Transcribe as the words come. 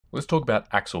Let's talk about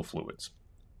axle fluids.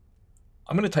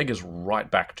 I'm going to take us right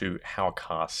back to how a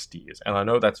car steers. And I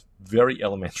know that's very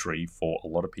elementary for a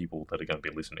lot of people that are going to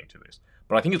be listening to this.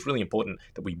 But I think it's really important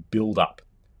that we build up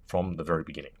from the very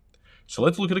beginning. So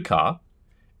let's look at a car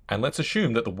and let's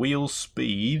assume that the wheel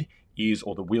speed is,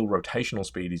 or the wheel rotational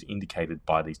speed is indicated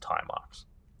by these tire marks.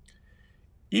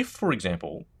 If, for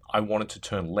example, I wanted to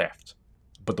turn left,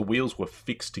 but the wheels were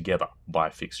fixed together by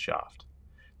a fixed shaft,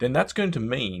 then that's going to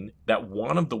mean that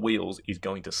one of the wheels is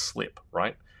going to slip,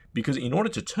 right? Because in order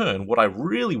to turn, what I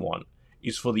really want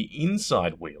is for the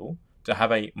inside wheel to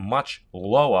have a much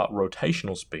lower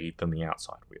rotational speed than the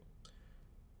outside wheel.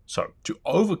 So to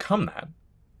overcome that,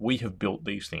 we have built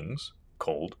these things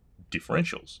called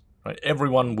differentials. Right?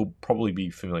 Everyone will probably be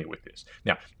familiar with this.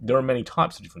 Now, there are many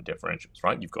types of different differentials,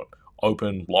 right? You've got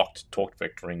open, locked, torque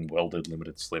vectoring, welded,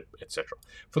 limited slip, etc.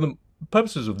 For the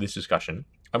purposes of this discussion,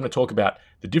 I'm going to talk about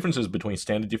the differences between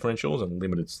standard differentials and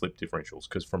limited slip differentials,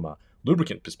 because from a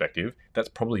lubricant perspective, that's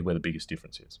probably where the biggest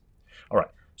difference is. All right,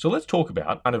 so let's talk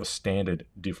about kind of a standard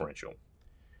differential.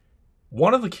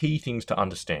 One of the key things to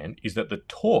understand is that the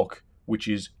torque, which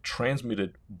is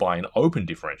transmitted by an open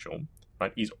differential,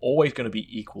 right, is always going to be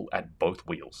equal at both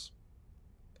wheels.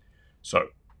 So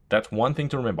that's one thing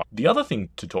to remember. The other thing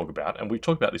to talk about, and we've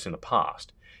talked about this in the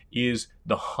past, is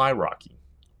the hierarchy,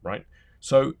 right?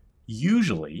 So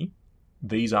usually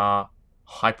these are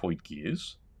hypoid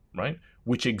gears, right,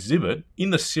 which exhibit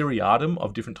in the seriatim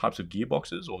of different types of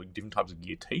gearboxes or different types of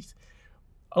gear teeth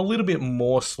a little bit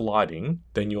more sliding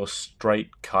than your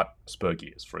straight cut spur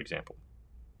gears, for example.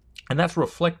 And that's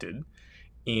reflected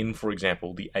in, for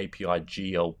example, the API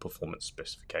GL performance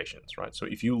specifications, right? So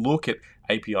if you look at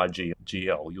API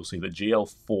GL, you'll see that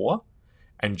GL4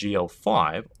 and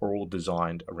GL5 are all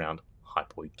designed around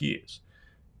hypoid gears.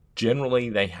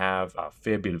 Generally, they have a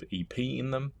fair bit of EP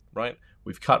in them, right?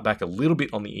 We've cut back a little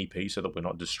bit on the EP so that we're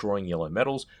not destroying yellow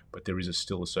metals, but there is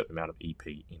still a certain amount of EP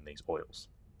in these oils.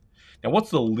 Now, what's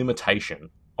the limitation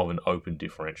of an open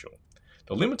differential?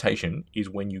 The limitation is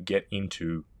when you get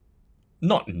into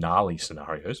not gnarly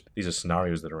scenarios. These are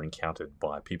scenarios that are encountered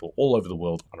by people all over the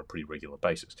world on a pretty regular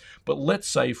basis. But let's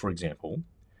say, for example,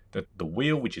 that the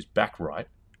wheel, which is back right,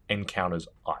 encounters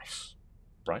ice,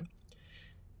 right?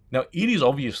 Now, it is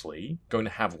obviously going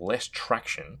to have less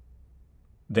traction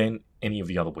than any of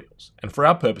the other wheels. And for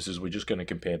our purposes, we're just going to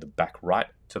compare the back right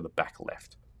to the back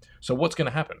left. So what's going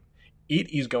to happen? It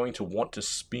is going to want to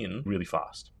spin really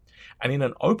fast. And in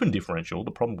an open differential,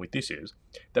 the problem with this is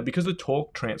that because the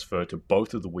torque transfer to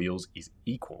both of the wheels is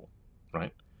equal,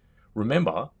 right?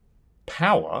 Remember,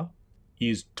 power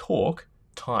is torque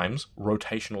times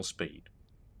rotational speed.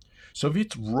 So if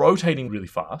it's rotating really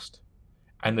fast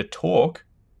and the torque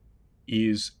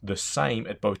is the same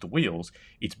at both the wheels,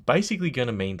 it's basically going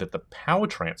to mean that the power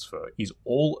transfer is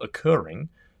all occurring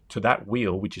to that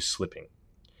wheel which is slipping.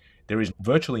 There is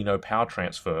virtually no power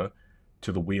transfer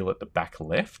to the wheel at the back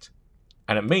left,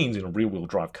 and it means in a rear-wheel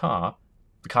drive car,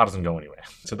 the car doesn't go anywhere.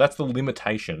 So that's the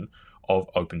limitation of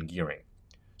open gearing.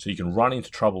 So you can run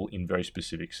into trouble in very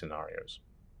specific scenarios.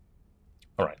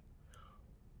 All right.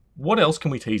 What else can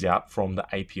we tease out from the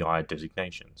API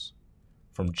designations?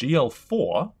 From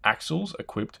GL4, axles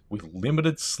equipped with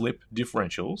limited slip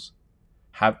differentials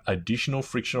have additional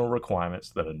frictional requirements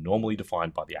that are normally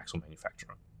defined by the axle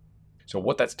manufacturer. So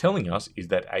what that's telling us is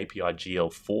that API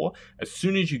GL4, as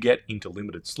soon as you get into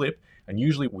limited slip, and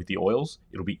usually with the oils,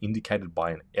 it'll be indicated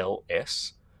by an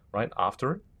LS, right,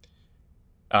 after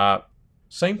it.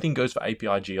 Same thing goes for API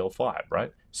GL5,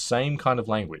 right? Same kind of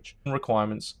language.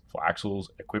 Requirements for axles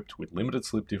equipped with limited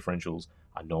slip differentials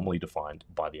are normally defined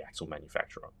by the axle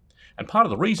manufacturer. And part of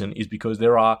the reason is because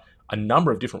there are a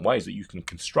number of different ways that you can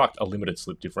construct a limited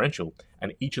slip differential,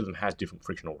 and each of them has different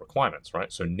frictional requirements,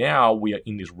 right? So now we are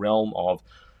in this realm of,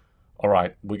 all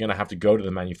right, we're going to have to go to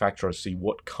the manufacturer, see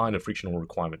what kind of frictional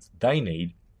requirements they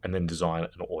need, and then design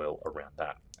an oil around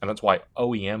that. And that's why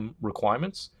OEM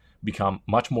requirements become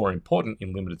much more important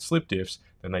in limited slip diffs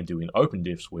than they do in open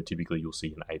diffs, where typically you'll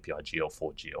see an API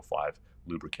GL4, GL5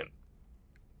 lubricant.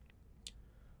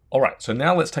 All right, so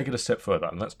now let's take it a step further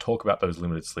and let's talk about those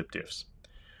limited slip diffs.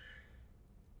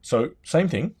 So same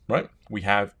thing, right? We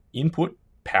have input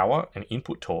power and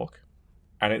input torque,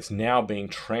 and it's now being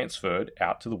transferred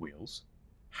out to the wheels.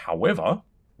 However,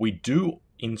 we do,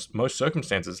 in most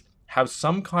circumstances, have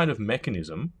some kind of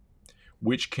mechanism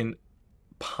which can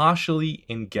partially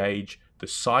engage the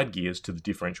side gears to the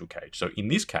differential cage. So in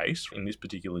this case, in this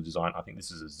particular design, I think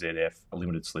this is a ZF, a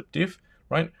limited slip diff,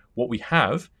 right? What we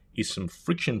have is some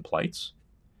friction plates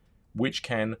which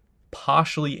can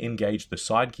partially engage the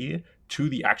side gear to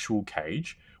the actual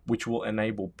cage, which will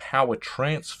enable power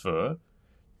transfer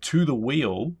to the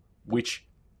wheel, which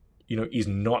is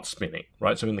not spinning,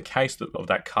 right? So in the case of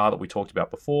that car that we talked about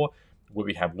before, where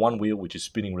we have one wheel which is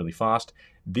spinning really fast,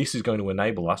 this is going to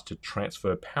enable us to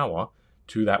transfer power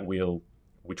to that wheel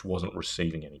which wasn't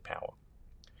receiving any power.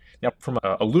 Now, from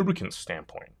a lubricant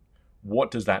standpoint, what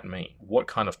does that mean? What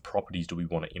kind of properties do we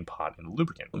want to impart in the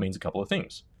lubricant? It means a couple of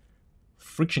things.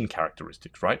 Friction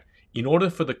characteristics, right? In order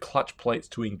for the clutch plates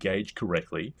to engage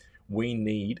correctly, we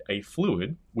need a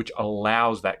fluid which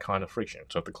allows that kind of friction.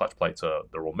 So if the clutch plates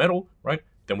they're all metal, right,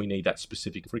 then we need that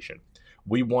specific friction.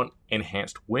 We want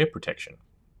enhanced wear protection,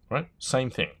 right? Same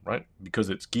thing, right? Because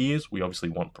it's gears, we obviously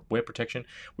want wear protection.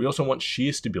 We also want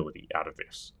shear stability out of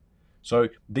this. So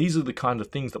these are the kind of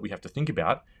things that we have to think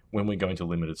about when we're going to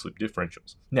limited slip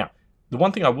differentials. Now, the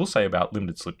one thing I will say about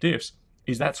limited slip diffs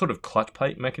is that sort of clutch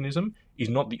plate mechanism is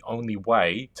not the only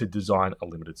way to design a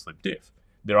limited slip diff.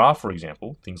 There are, for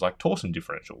example, things like torsion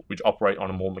differential, which operate on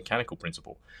a more mechanical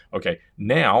principle. Okay,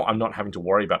 now I'm not having to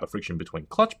worry about the friction between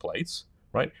clutch plates,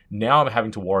 right? Now I'm having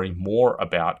to worry more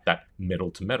about that metal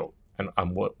to metal, and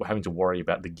I'm having to worry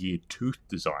about the gear tooth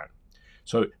design.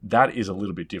 So that is a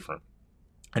little bit different.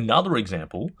 Another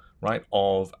example, right,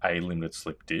 of a limited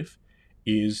slip diff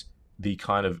is the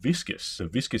kind of viscous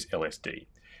LSD.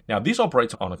 Now, this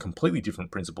operates on a completely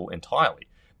different principle entirely.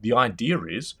 The idea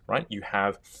is, right, you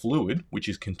have fluid which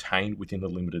is contained within the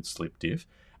limited slip diff,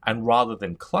 and rather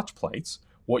than clutch plates,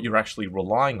 what you're actually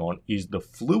relying on is the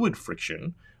fluid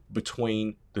friction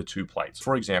between the two plates.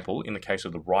 For example, in the case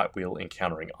of the right wheel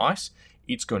encountering ice,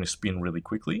 it's going to spin really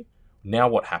quickly. Now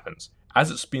what happens? As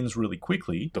it spins really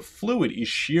quickly, the fluid is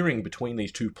shearing between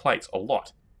these two plates a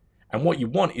lot. And what you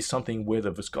want is something where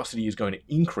the viscosity is going to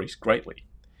increase greatly,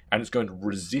 and it's going to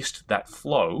resist that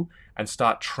flow and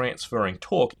start transferring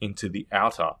torque into the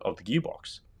outer of the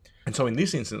gearbox. And so in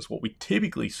this instance, what we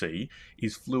typically see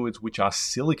is fluids which are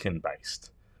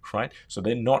silicon-based, right? So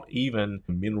they're not even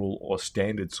mineral or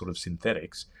standard sort of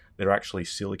synthetics. They're actually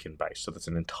silicon-based. So that's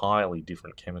an entirely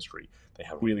different chemistry. They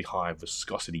have really high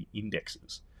viscosity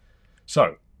indexes.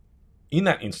 So in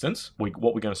that instance,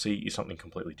 what we're going to see is something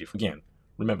completely different. Again,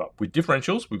 remember, with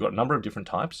differentials, we've got a number of different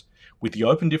types. With the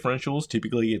open differentials,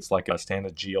 typically it's like a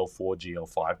standard GL4,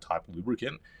 GL5 type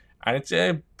lubricant. And it's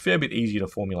a fair bit easier to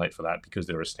formulate for that because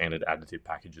there are standard additive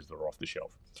packages that are off the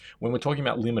shelf. When we're talking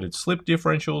about limited slip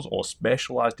differentials or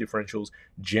specialized differentials,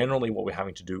 generally what we're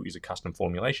having to do is a custom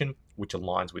formulation which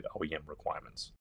aligns with OEM requirements.